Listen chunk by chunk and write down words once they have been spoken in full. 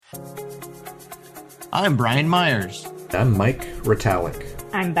I'm Brian Myers. I'm Mike Ritalik.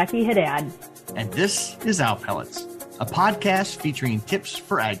 I'm Becky Haddad. And this is Owl Pellets, a podcast featuring tips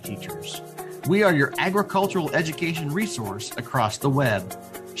for ag teachers. We are your agricultural education resource across the web,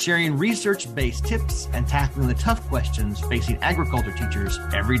 sharing research-based tips and tackling the tough questions facing agriculture teachers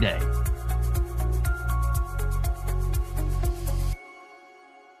every day.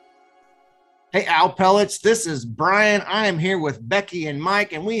 Hey, Owl Pellets, this is Brian. I am here with Becky and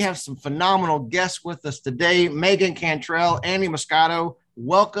Mike, and we have some phenomenal guests with us today. Megan Cantrell, Annie Moscato,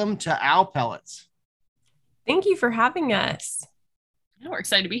 welcome to Owl Pellets. Thank you for having us. We're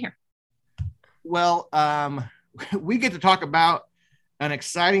excited to be here. Well, we get to talk about an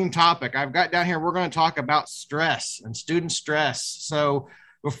exciting topic. I've got down here, we're going to talk about stress and student stress. So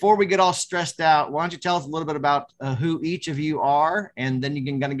before we get all stressed out, why don't you tell us a little bit about who each of you are, and then you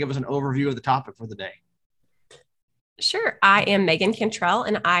can kind of give us an overview of the topic for the day. Sure. I am Megan Cantrell,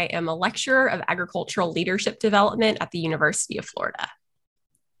 and I am a lecturer of agricultural leadership development at the University of Florida.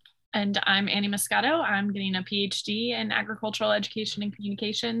 And I'm Annie Moscato. I'm getting a PhD in agricultural education and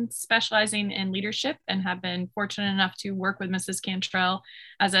communication, specializing in leadership, and have been fortunate enough to work with Mrs. Cantrell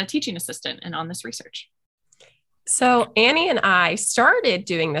as a teaching assistant and on this research. So Annie and I started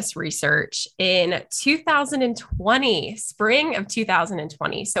doing this research in 2020, spring of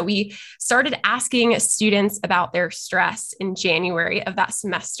 2020. So we started asking students about their stress in January of that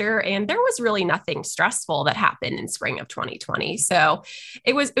semester, and there was really nothing stressful that happened in spring of 2020. So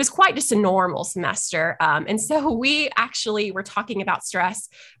it was quite just a normal semester. And so we actually were talking about stress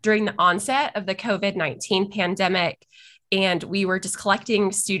during the onset of the COVID-19 pandemic. And we were just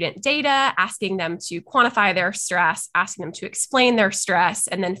collecting student data, asking them to quantify their stress, asking them to explain their stress,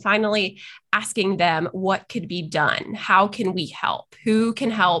 and then finally asking them what could be done. How can we help? Who can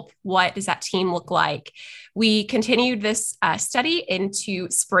help? What does that team look like? We continued this study into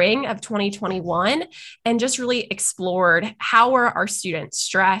spring of 2021 and just really explored how are our students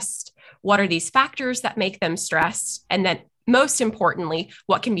stressed? What are these factors that make them stressed? And then most importantly,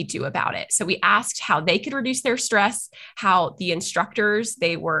 what can we do about it? So we asked how they could reduce their stress, how the instructors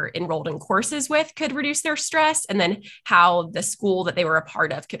they were enrolled in courses with could reduce their stress, and then how the school that they were a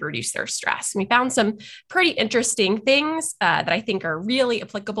part of could reduce their stress. And we found some pretty interesting things that I think are really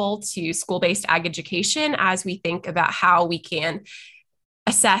applicable to school-based ag education as we think about how we can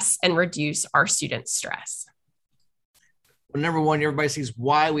assess and reduce our students' stress. Well, number one, everybody sees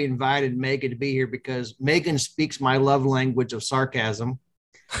why we invited Megan to be here, because Megan speaks my love language of sarcasm.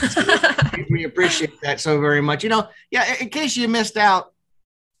 We appreciate that so very much. In case you missed out,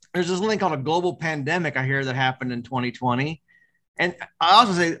 there's this thing called a global pandemic, I hear, that happened in 2020. And I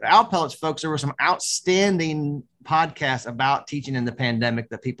also say, Owl Pellets folks, there were some outstanding podcasts about teaching in the pandemic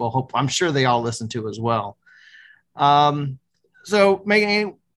that people I'm sure they all listen to as well. So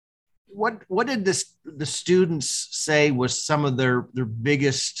Megan, what did the students say was some of their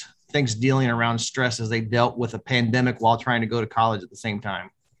biggest things dealing around stress as they dealt with a pandemic while trying to go to college at the same time?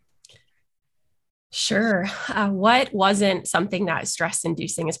 Sure. What wasn't something that is stress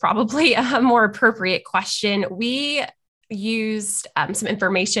inducing is probably a more appropriate question. We used some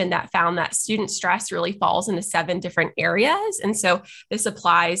information that found that student stress really falls into 7 different areas. And so this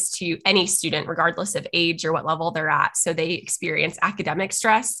applies to any student, regardless of age or what level they're at. So they experience academic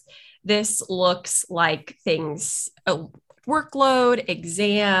stress. This looks like things, workload,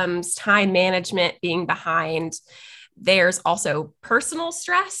 exams, time management, being behind. There's also personal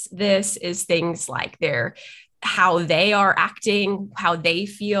stress. This is things like how they are acting, how they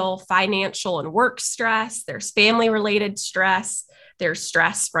feel, financial and work stress. There's family related stress. There's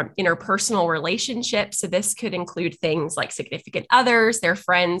stress from interpersonal relationships. So this could include things like significant others, their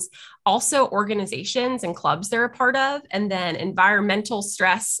friends, also organizations and clubs they're a part of, and then environmental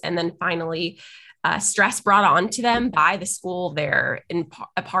stress. And then finally, stress brought on to them by the school they're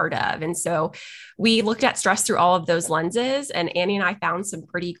a part of. And so we looked at stress through all of those lenses, and Annie and I found some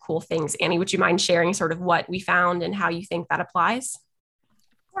pretty cool things. Annie, would you mind sharing sort of what we found and how you think that applies?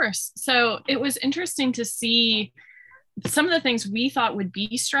 Of course. So it was interesting to see some of the things we thought would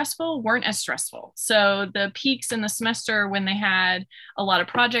be stressful weren't as stressful. So the peaks in the semester when they had a lot of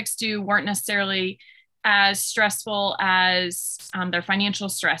projects due weren't necessarily as stressful as their financial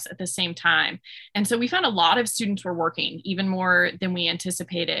stress at the same time. And so we found a lot of students were working even more than we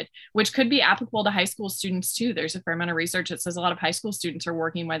anticipated, which could be applicable to high school students too. There's a fair amount of research that says a lot of high school students are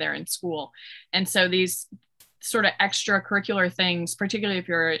working while they're in school. And so these sort of extracurricular things, particularly if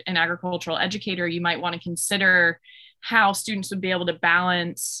you're an agricultural educator, you might want to consider how students would be able to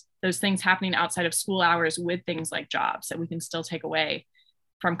balance those things happening outside of school hours with things like jobs that we can still take away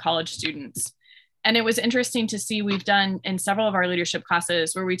from college students. And it was interesting to see, we've done in several of our leadership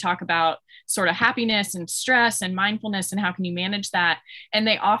classes where we talk about sort of happiness and stress and mindfulness and how can you manage that. And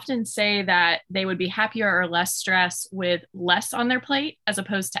they often say that they would be happier or less stressed with less on their plate as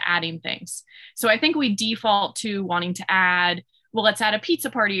opposed to adding things. So I think we default to wanting to add, well, let's add a pizza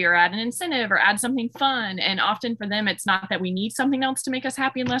party or add an incentive or add something fun. And often for them, it's not that we need something else to make us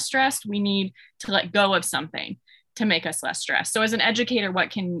happy and less stressed. We need to let go of something to make us less stressed. So as an educator,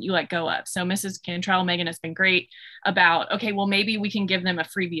 what can you let go of? So Mrs. Cantrell, Megan has been great about, okay, well, maybe we can give them a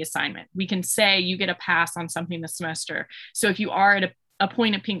freebie assignment. We can say you get a pass on something this semester. So if you are at a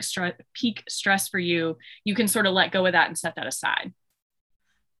point of peak stress for you, you can sort of let go of that and set that aside.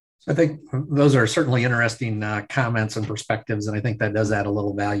 I think those are certainly interesting comments and perspectives. And I think that does add a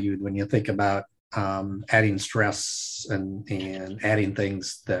little value when you think about adding stress and adding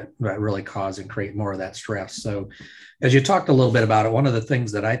things that really cause and create more of that stress. So as you talked a little bit about it, one of the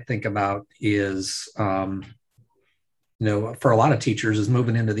things that I think about is, for a lot of teachers is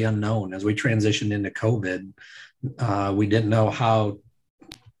moving into the unknown. As we transitioned into COVID, we didn't know how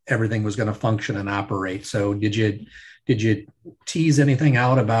everything was going to function and operate. So did you tease anything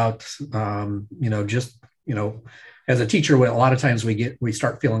out about, as a teacher, a lot of times we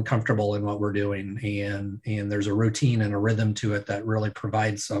start feeling comfortable in what we're doing, and there's a routine and a rhythm to it that really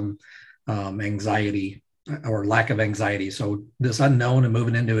provides some anxiety or lack of anxiety. So this unknown and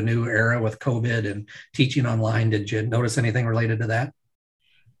moving into a new era with COVID and teaching online, did you notice anything related to that?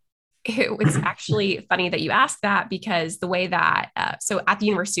 It was actually funny that you asked that, because the way that, so at the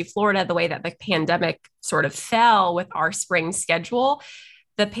University of Florida, the way that the pandemic sort of fell with our spring schedule,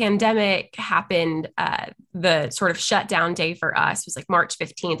 the pandemic happened, the sort of shutdown day for us was like March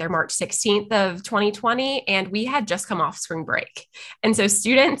 15th or March 16th of 2020. And we had just come off spring break. And so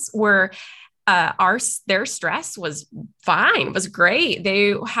students were, their stress was fine, was great.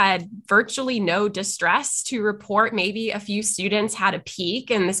 They had virtually no distress to report. Maybe a few students had a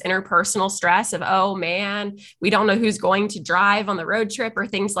peak in this interpersonal stress of, oh man, we don't know who's going to drive on the road trip or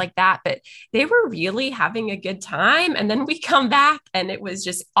things like that. But they were really having a good time. And then we come back and it was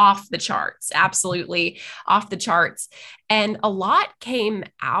just off the charts, absolutely off the charts. And a lot came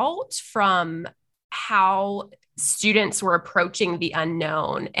out from how students were approaching the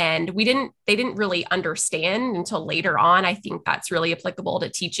unknown, and they didn't really understand until later on. I think that's really applicable to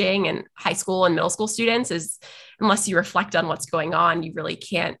teaching and high school and middle school students, is unless you reflect on what's going on, you really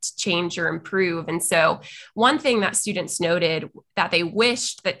can't change or improve. And so one thing that students noted that they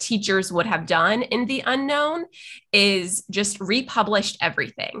wished that teachers would have done in the unknown is just republished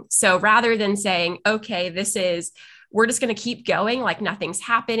everything. So rather than saying, okay, we're just going to keep going like nothing's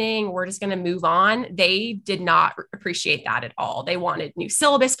happening, we're just going to move on, they did not appreciate that at all. They wanted new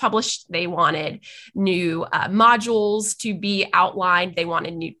syllabus published. They wanted new modules to be outlined. They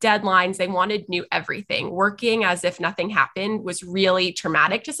wanted new deadlines. They wanted new everything. Working as if nothing happened was really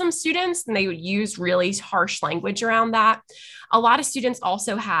traumatic to some students, and they would use really harsh language around that. A lot of students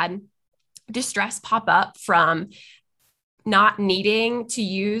also had distress pop up from not needing to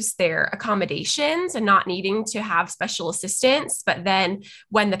use their accommodations and not needing to have special assistance. But then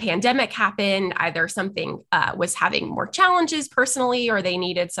when the pandemic happened, either something was having more challenges personally, or they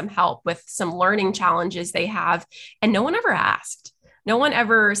needed some help with some learning challenges they have. And no one ever asked. No one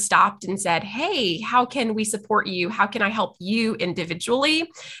ever stopped and said, hey, how can we support you? How can I help you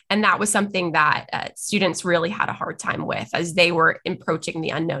individually? And that was something that students really had a hard time with as they were approaching the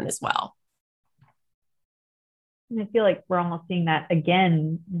unknown as well. And I feel like we're almost seeing that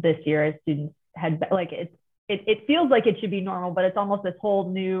again this year as students it feels like it should be normal, but it's almost this whole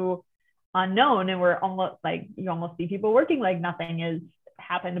new unknown. And we're almost like, you almost see people working like nothing has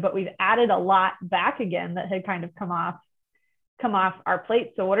happened, but we've added a lot back again that had kind of come off our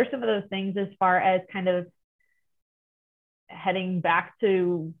plate. So what are some of those things as far as kind of heading back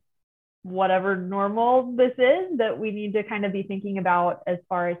to whatever normal this is that we need to kind of be thinking about, as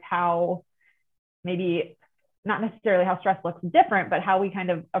far as how maybe not necessarily how stress looks different, but how we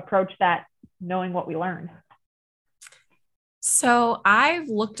kind of approach that, knowing what we learned? So I've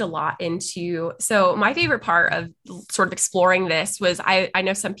looked a lot into, so my favorite part of sort of exploring this was, I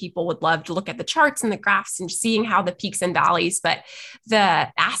know some people would love to look at the charts and the graphs and seeing how the peaks and valleys, but the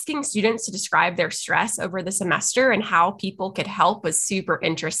asking students to describe their stress over the semester and how people could help was super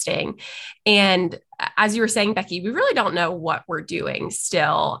interesting. And as you were saying, Becky, we really don't know what we're doing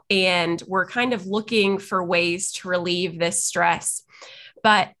still. And we're kind of looking for ways to relieve this stress.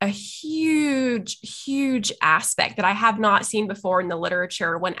 But a huge, huge aspect that I have not seen before in the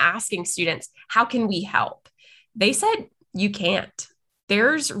literature when asking students, how can we help? They said, you can't.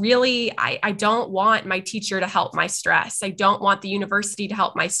 There's really, I don't want my teacher to help my stress. I don't want the university to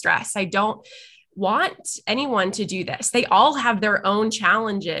help my stress. want anyone to do this. They all have their own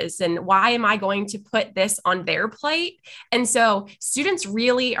challenges. And why am I going to put this on their plate? And so students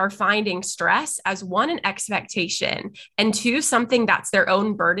really are finding stress as one, an expectation, and two, something that's their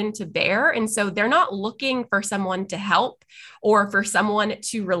own burden to bear. And so they're not looking for someone to help or for someone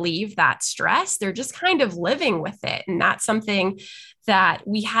to relieve that stress. They're just kind of living with it. And that's something that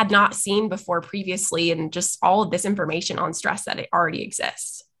we had not seen before previously, and just all of this information on stress that it already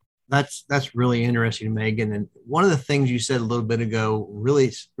exists. That's really interesting, Megan. And one of the things you said a little bit ago really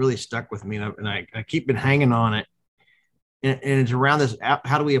stuck with me, and I keep been hanging on it. And it's around this: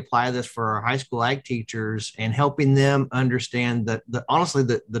 how do we apply this for our high school ag teachers and helping them understand honestly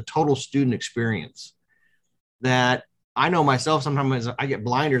the total student experience? That I know myself, sometimes I get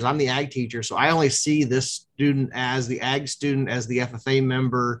blinders. I'm the ag teacher, so I only see this student as the ag student, as the FFA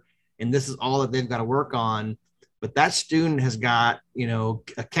member, and this is all that they've got to work on. But that student has got,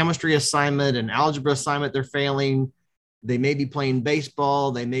 a chemistry assignment, an algebra assignment they're failing. They may be playing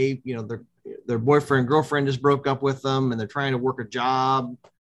baseball. They may, their boyfriend, girlfriend just broke up with them and they're trying to work a job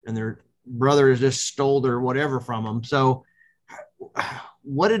and their brother has just stole their whatever from them. So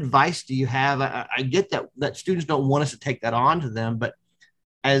what advice do you have? I get that students don't want us to take that on to them, but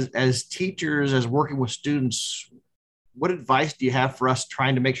as teachers, as working with students, what advice do you have for us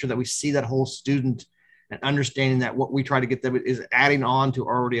trying to make sure that we see that whole student and understanding that what we try to get them is adding on to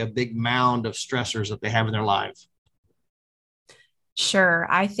already a big mound of stressors that they have in their lives? Sure.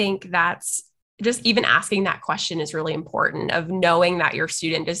 I think that's just even asking that question is really important, of knowing that your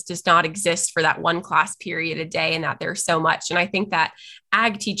student does not exist for that one class period a day and that there's so much. And I think that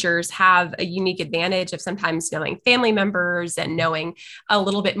ag teachers have a unique advantage of sometimes knowing family members and knowing a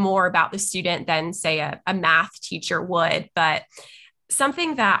little bit more about the student than, say, a math teacher would. But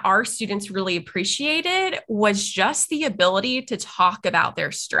something that our students really appreciated was just the ability to talk about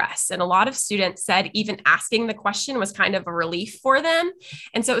their stress. And a lot of students said even asking the question was kind of a relief for them.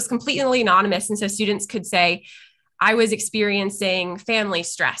 And so it was completely anonymous. And so students could say, I was experiencing family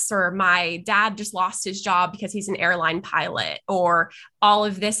stress, or my dad just lost his job because he's an airline pilot, or all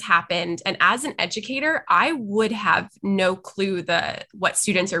of this happened. And as an educator, I would have no clue what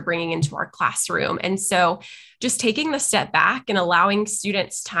students are bringing into our classroom. And so just taking the step back and allowing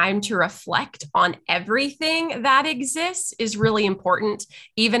students time to reflect on everything that exists is really important,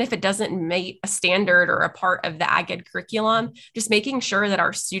 even if it doesn't meet a standard or a part of the ag ed curriculum. Just making sure that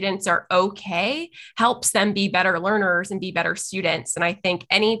our students are okay helps them be better learners and be better students. And I think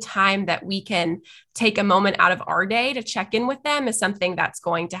any time that we can take a moment out of our day to check in with them is something that's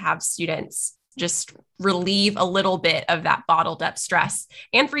going to have students just relieve a little bit of that bottled up stress.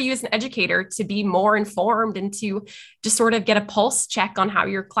 And for you as an educator to be more informed and to just sort of get a pulse check on how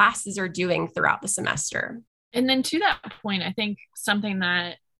your classes are doing throughout the semester. And then to that point, I think something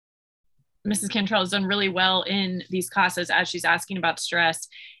that Mrs. Cantrell has done really well in these classes, as she's asking about stress,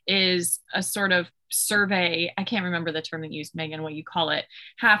 is a sort of survey. I can't remember the term that you used, Megan, what you call it,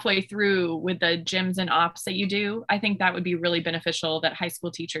 halfway through with the gyms and ops that you do. I think that would be really beneficial that high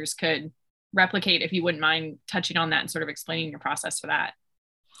school teachers could replicate, if you wouldn't mind touching on that and sort of explaining your process for that.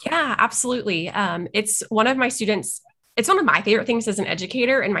 Yeah, absolutely. It's one of my favorite things as an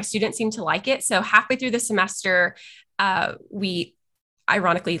educator, and my students seem to like it. So halfway through the semester, we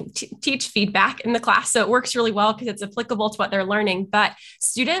ironically teach feedback in the class. So it works really well because it's applicable to what they're learning. But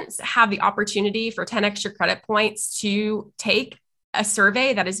students have the opportunity for 10 extra credit points to take a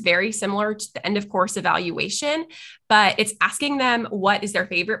survey that is very similar to the end of course evaluation, but it's asking them what is their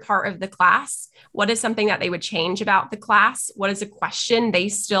favorite part of the class, what is something that they would change about the class, what is a question they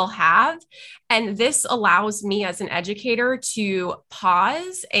still have. And this allows me as an educator to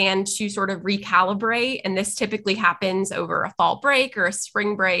pause and to sort of recalibrate. And this typically happens over a fall break or a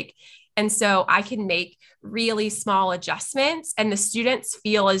spring break. And so I can make really small adjustments, and the students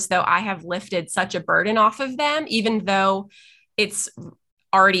feel as though I have lifted such a burden off of them, even though it's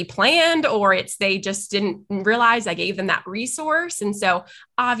already planned, or they just didn't realize I gave them that resource. And so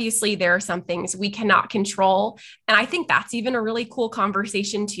obviously there are some things we cannot control. And I think that's even a really cool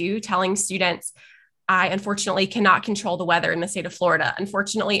conversation too, telling students, I unfortunately cannot control the weather in the state of Florida.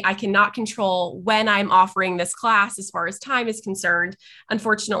 Unfortunately, I cannot control when I'm offering this class as far as time is concerned.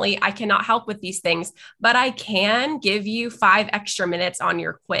 Unfortunately, I cannot help with these things, but I can give you 5 extra minutes on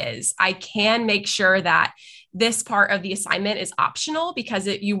your quiz. I can make sure that this part of the assignment is optional because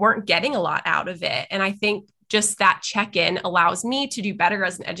you weren't getting a lot out of it. And I think just that check-in allows me to do better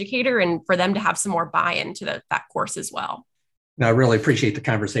as an educator and for them to have some more buy-in to that course as well. I really appreciate the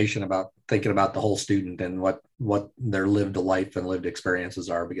conversation about thinking about the whole student and what their lived life and lived experiences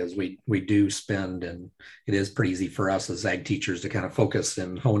are, because we do spend, and it is pretty easy for us as ag teachers to kind of focus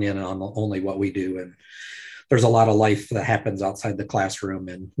and hone in on only what we do. And there's a lot of life that happens outside the classroom,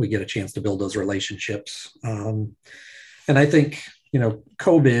 and we get a chance to build those relationships. And I think,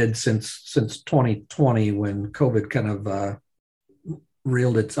 COVID since 2020, when COVID kind of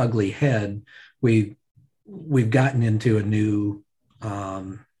reeled its ugly head, we've gotten into a new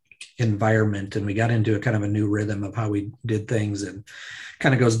environment, and we got into a kind of a new rhythm of how we did things, and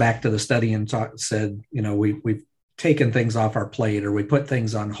kind of goes back to the study and said, we've taken things off our plate, or we put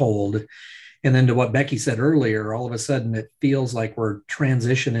things on hold. And then to what Becky said earlier, all of a sudden it feels like we're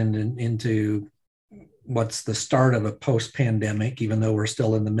transitioning into what's the start of a post-pandemic, even though we're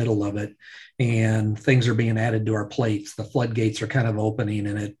still in the middle of it, and things are being added to our plates. The floodgates are kind of opening,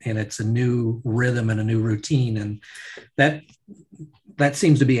 and it's a new rhythm and a new routine, and that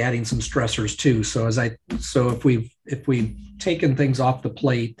seems to be adding some stressors too. So if we've taken things off the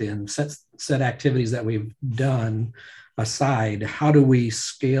plate and set activities that we've done aside, how do we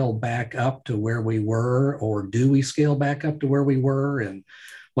scale back up to where we were, or do we scale back up to where we were? And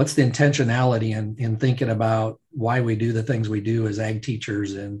what's the intentionality in thinking about why we do the things we do as ag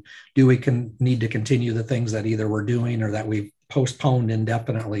teachers? And do we need to continue the things that either we're doing or that we've postponed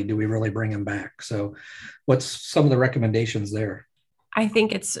indefinitely? Do we really bring them back? So what's some of the recommendations there? I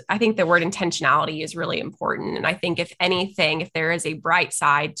think the word intentionality is really important. And I think if anything, if there is a bright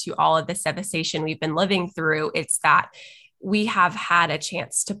side to all of this devastation we've been living through, it's that we have had a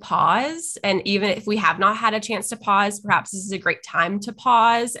chance to pause. And even if we have not had a chance to pause, perhaps this is a great time to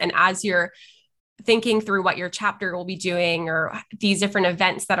pause. And as you're thinking through what your chapter will be doing, or these different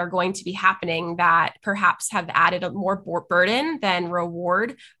events that are going to be happening that perhaps have added a more burden than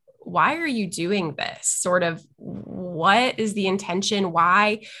reward, why are you doing this? Sort of, what is the intention?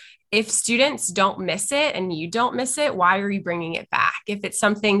 Why? If students don't miss it and you don't miss it, why are you bringing it back? If it's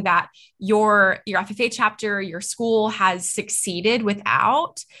something that your FFA chapter, your school has succeeded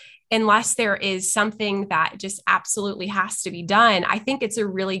without, unless there is something that just absolutely has to be done, I think it's a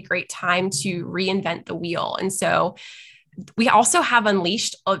really great time to reinvent the wheel. And so we also have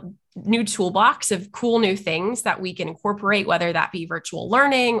unleashed a new toolbox of cool new things that we can incorporate, whether that be virtual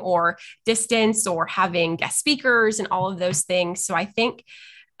learning or distance or having guest speakers and all of those things. So I think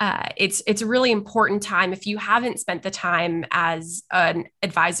it's a really important time, if you haven't spent the time as an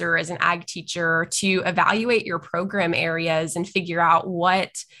advisor, as an ag teacher, to evaluate your program areas and figure out what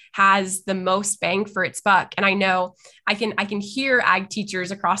has the most bang for its buck. And I know I can hear ag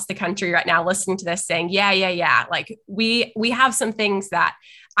teachers across the country right now listening to this saying, yeah. Like we have some things that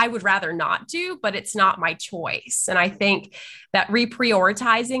I would rather not do, but it's not my choice. And I think that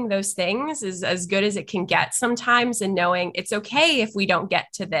reprioritizing those things is as good as it can get sometimes, and knowing it's okay if we don't get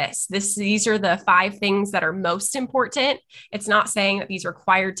to these are the 5 things that are most important. It's not saying that these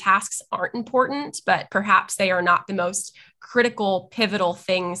required tasks aren't important, but perhaps they are not the most critical, pivotal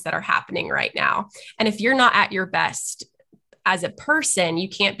things that are happening right now. And if you're not at your best as a person, you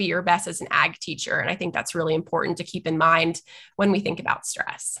can't be your best as an ag teacher. And I think that's really important to keep in mind when we think about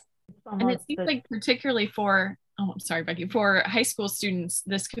stress. And it seems like particularly for Becky, for high school students,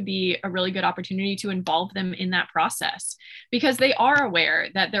 this could be a really good opportunity to involve them in that process, because they are aware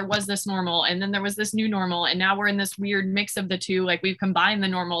that there was this normal and then there was this new normal. And now we're in this weird mix of the two, like we've combined the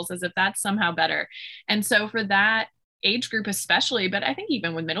normals as if that's somehow better. And so for that age group especially, but I think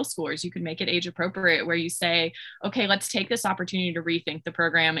even with middle schoolers, you could make it age appropriate, where you say, okay, let's take this opportunity to rethink the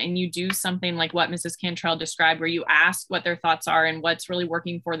program. And you do something like what Mrs. Cantrell described, where you ask what their thoughts are and what's really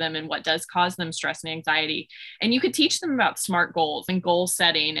working for them and what does cause them stress and anxiety. And you could teach them about SMART goals and goal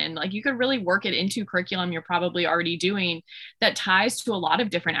setting. And like, you could really work it into curriculum you're probably already doing that ties to a lot of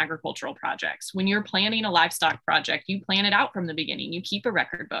different agricultural projects. When you're planning a livestock project, you plan it out from the beginning, you keep a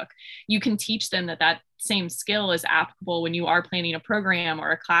record book. You can teach them that same skill is applicable when you are planning a program or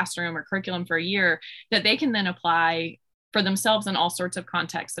a classroom or curriculum for a year, that they can then apply for themselves in all sorts of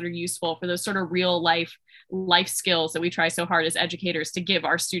contexts that are useful for those sort of real life skills that we try so hard as educators to give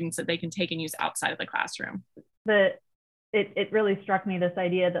our students that they can take and use outside of the classroom. It really struck me, this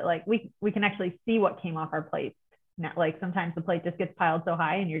idea that like we can actually see what came off our plate. Now, like sometimes the plate just gets piled so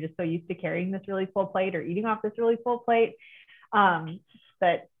high and you're just so used to carrying this really full plate or eating off this really full plate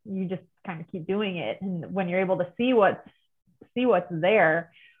that you just kind of keep doing it. And when you're able to see what's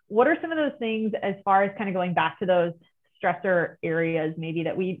there, what are some of those things as far as kind of going back to those stressor areas maybe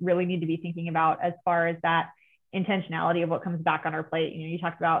that we really need to be thinking about as far as that intentionality of what comes back on our plate? You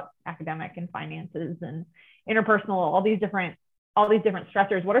talked about academic and finances and interpersonal, all these different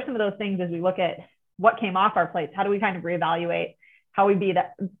stressors. What are some of those things as we look at what came off our plates? How do we kind of reevaluate how we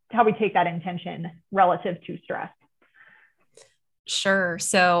take that intention relative to stress? Sure.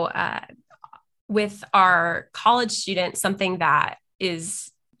 So with our college students, something that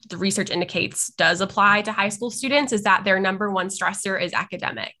the research indicates does apply to high school students is that their number one stressor is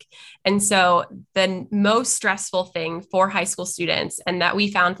academic. And so the most stressful thing for high school students, and that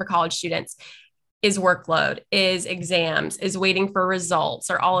we found for college students, is workload, is exams, is waiting for results,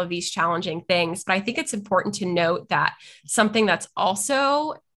 or all of these challenging things. But I think it's important to note that something that's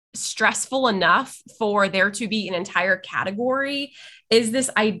also stressful enough for there to be an entire category is this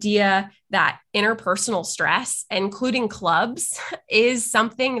idea that interpersonal stress, including clubs, is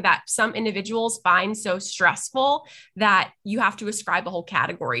something that some individuals find so stressful that you have to ascribe a whole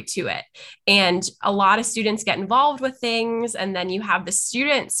category to it. And a lot of students get involved with things, and then you have the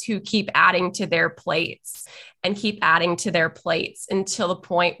students who keep adding to their plates and keep adding to their plates until the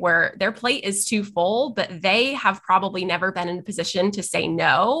point where their plate is too full, but they have probably never been in a position to say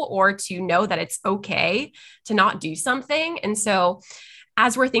no, or to know that it's okay to not do something. And so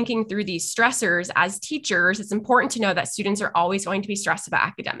as we're thinking through these stressors as teachers, it's important to know that students are always going to be stressed about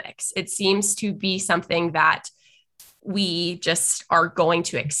academics. It seems to be something that we just are going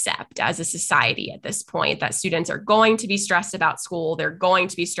to accept as a society at this point, that students are going to be stressed about school. They're going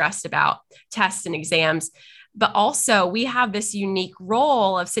to be stressed about tests and exams. But also we have this unique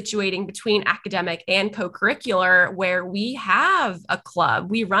role of situating between academic and co-curricular, where we have a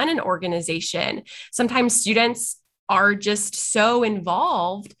club, we run an organization. Sometimes students are just so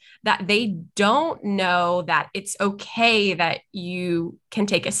involved that they don't know that it's okay that you can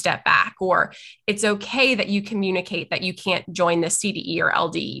take a step back, or it's okay that you communicate that you can't join the CDE or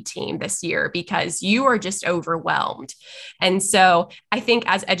LDE team this year because you are just overwhelmed. And so I think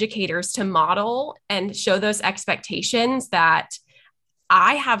as educators, to model and show those expectations that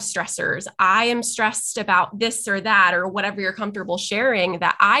I have stressors, I am stressed about this or that, or whatever you're comfortable sharing,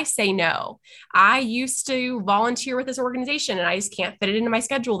 that I say no. I used to volunteer with this organization and I just can't fit it into my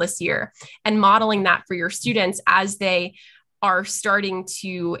schedule this year. And modeling that for your students as they are starting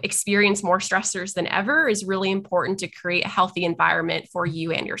to experience more stressors than ever is really important to create a healthy environment for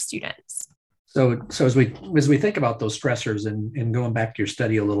you and your students. So as we think about those stressors and going back to your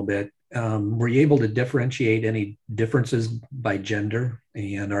study a little bit, were you able to differentiate any differences by gender,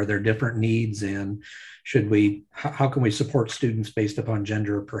 and are there different needs, and how can we support students based upon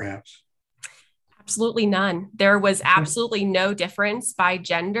gender perhaps? Absolutely none. There was absolutely no difference by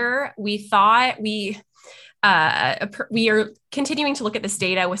gender. We thought we are continuing to look at this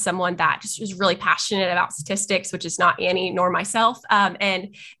data with someone that just is really passionate about statistics, which is not Annie nor myself.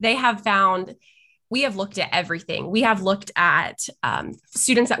 And they have found, we have looked at everything. We have looked at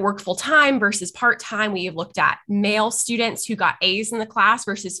students that work full-time versus part-time. We have looked at male students who got A's in the class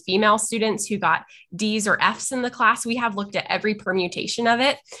versus female students who got D's or F's in the class. We have looked at every permutation of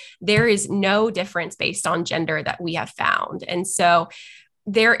it. There is no difference based on gender that we have found. And so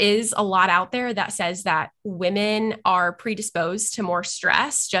there is a lot out there that says that women are predisposed to more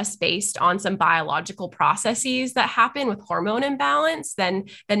stress just based on some biological processes that happen with hormone imbalance than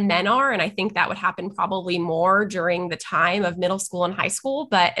men are. And I think that would happen probably more during the time of middle school and high school.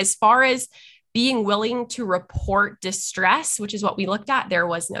 But as far as being willing to report distress, which is what we looked at, there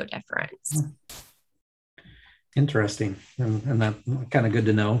was no difference. Interesting. And that kind of good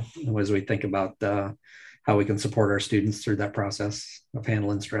to know as we think about how we can support our students through that process of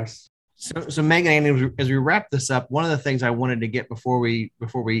handling stress. So Megan, as we wrap this up, one of the things I wanted to get before we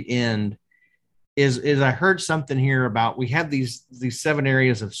end is I heard something here about we have these 7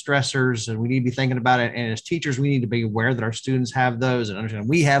 areas of stressors, and we need to be thinking about it. And as teachers, we need to be aware that our students have those and understand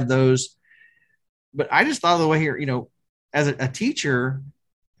we have those. But I just thought of the way here, as a teacher,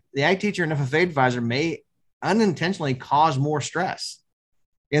 the ag teacher and FFA advisor may unintentionally cause more stress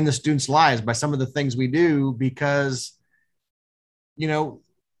in the students' lives by some of the things we do, because, in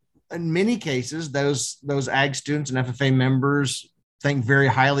many cases, those ag students and FFA members think very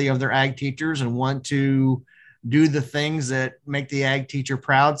highly of their ag teachers and want to do the things that make the ag teacher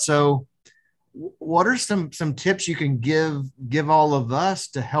proud. So what are some tips you can give all of us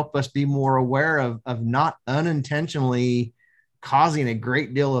to help us be more aware of not unintentionally causing a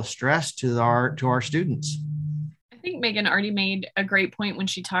great deal of stress to our students? I think Megan already made a great point when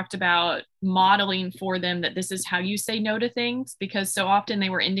she talked about modeling for them that this is how you say no to things, because so often they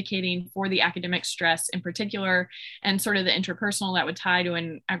were indicating for the academic stress in particular and sort of the interpersonal that would tie to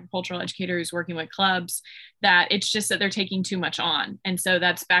an agricultural educator who's working with clubs, that it's just that they're taking too much on. And so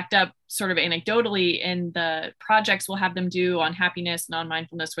that's backed up sort of anecdotally in the projects we'll have them do on happiness and on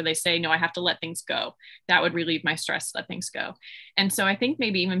mindfulness, where they say, no, I have to let things go. That would relieve my stress, let things go. And so I think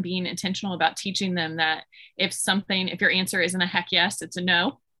maybe even being intentional about teaching them that if your answer isn't a heck yes, it's a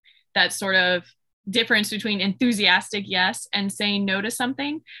no. That sort of difference between enthusiastic yes and saying no to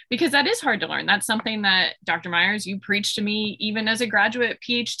something, because that is hard to learn. That's something that Dr. Myers, you preached to me even as a graduate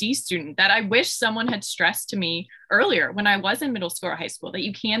PhD student, that I wish someone had stressed to me earlier when I was in middle school or high school, that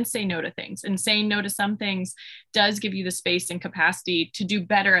you can say no to things, and saying no to some things does give you the space and capacity to do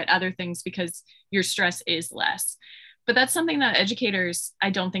better at other things because your stress is less. But that's something that educators, I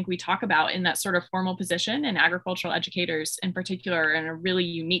don't think we talk about in that sort of formal position, and agricultural educators in particular are in a really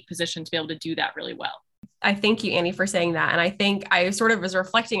unique position to be able to do that really well. I thank you, Annie, for saying that. And I think I sort of was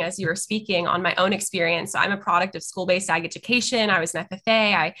reflecting as you were speaking on my own experience. So I'm a product of school-based ag education. I was an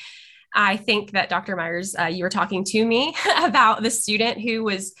FFA. I think that Dr. Myers, you were talking to me about the student who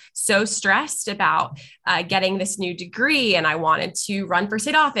was so stressed about getting this new degree, and I wanted to run for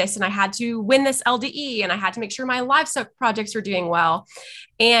state office, and I had to win this LDE, and I had to make sure my livestock projects were doing well.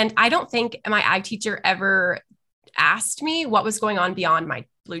 And I don't think my ag teacher ever asked me what was going on beyond my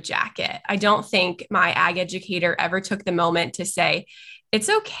blue jacket. I don't think my ag educator ever took the moment to say, it's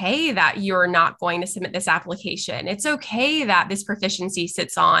okay that you're not going to submit this application. It's okay that this proficiency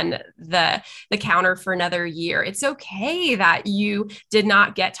sits on the counter for another year. It's okay that you did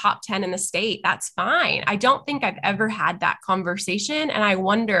not get top 10 in the state. That's fine. I don't think I've ever had that conversation. And I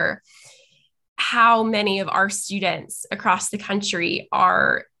wonder how many of our students across the country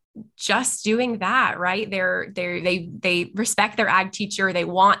are just doing that, right? They respect their ag teacher. They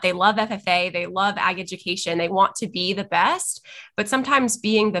love FFA. They love ag education. They want to be the best, but sometimes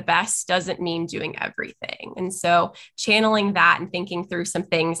being the best doesn't mean doing everything. And so channeling that and thinking through some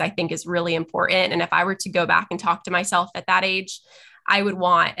things I think is really important. And if I were to go back and talk to myself at that age, I would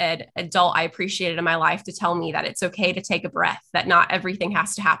want an adult I appreciated in my life to tell me that it's okay to take a breath, that not everything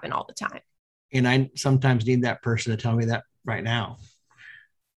has to happen all the time. And I sometimes need that person to tell me that right now,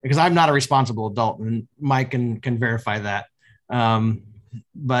 because I'm not a responsible adult, and Mike can verify that.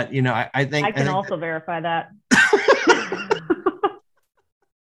 But, you know, I think I can also verify that.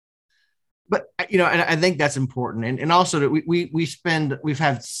 But, you know, and I think that's important. And also that we've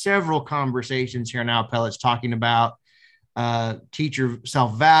had several conversations here in Owl Pellets talking about teacher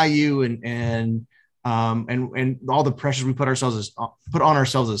self-value and all the pressures we put on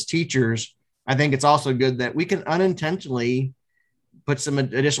ourselves as teachers. I think it's also good that we can unintentionally put some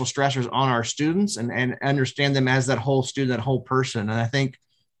additional stressors on our students and understand them as that whole student, that whole person. And I think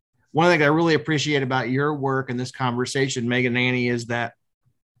one of the things I really appreciate about your work in this conversation, Megan and Annie, is that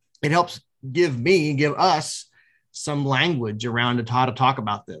it helps give us some language around how to talk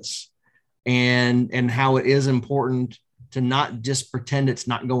about this and how it is important to not just pretend it's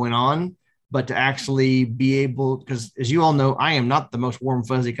not going on, but to actually be able, because as you all know, I am not the most warm,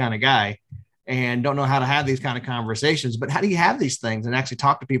 fuzzy kind of guy and don't know how to have these kind of conversations, but how do you have these things and actually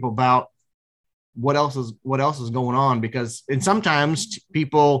talk to people about what else is going on? Because, and sometimes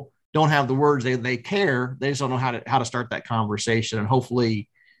people don't have the words, they care, they just don't know how to start that conversation. And hopefully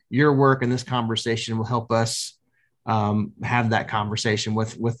your work in this conversation will help us have that conversation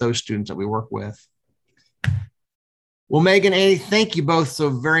with those students that we work with. Well, Megan, Annie, thank you both so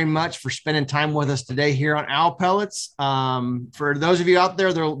very much for spending time with us today here on Owl Pellets. For those of you out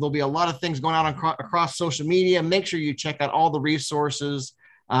there, there'll be a lot of things going on across social media. Make sure you check out all the resources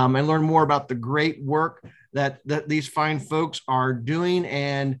and learn more about the great work that these fine folks are doing.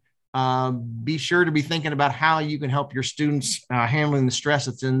 And be sure to be thinking about how you can help your students handling the stress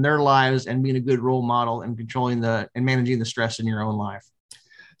that's in their lives and being a good role model and controlling and managing the stress in your own life.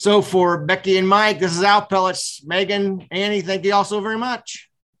 So for Becky and Mike, this is Owl Pellets. Megan, Annie, thank you all so very much.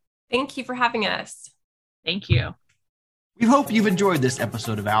 Thank you for having us. Thank you. We hope you've enjoyed this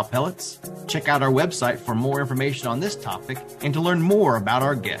episode of Owl Pellets. Check out our website for more information on this topic and to learn more about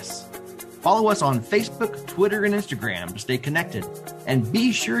our guests. Follow us on Facebook, Twitter, and Instagram to stay connected. And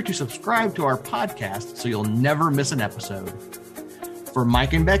be sure to subscribe to our podcast so you'll never miss an episode. For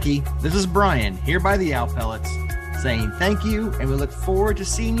Mike and Becky, this is Brian here by the Owl Pellets, saying thank you, and we look forward to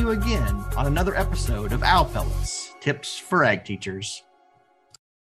seeing you again on another episode of Owl Pellets, Tips for Ag Teachers.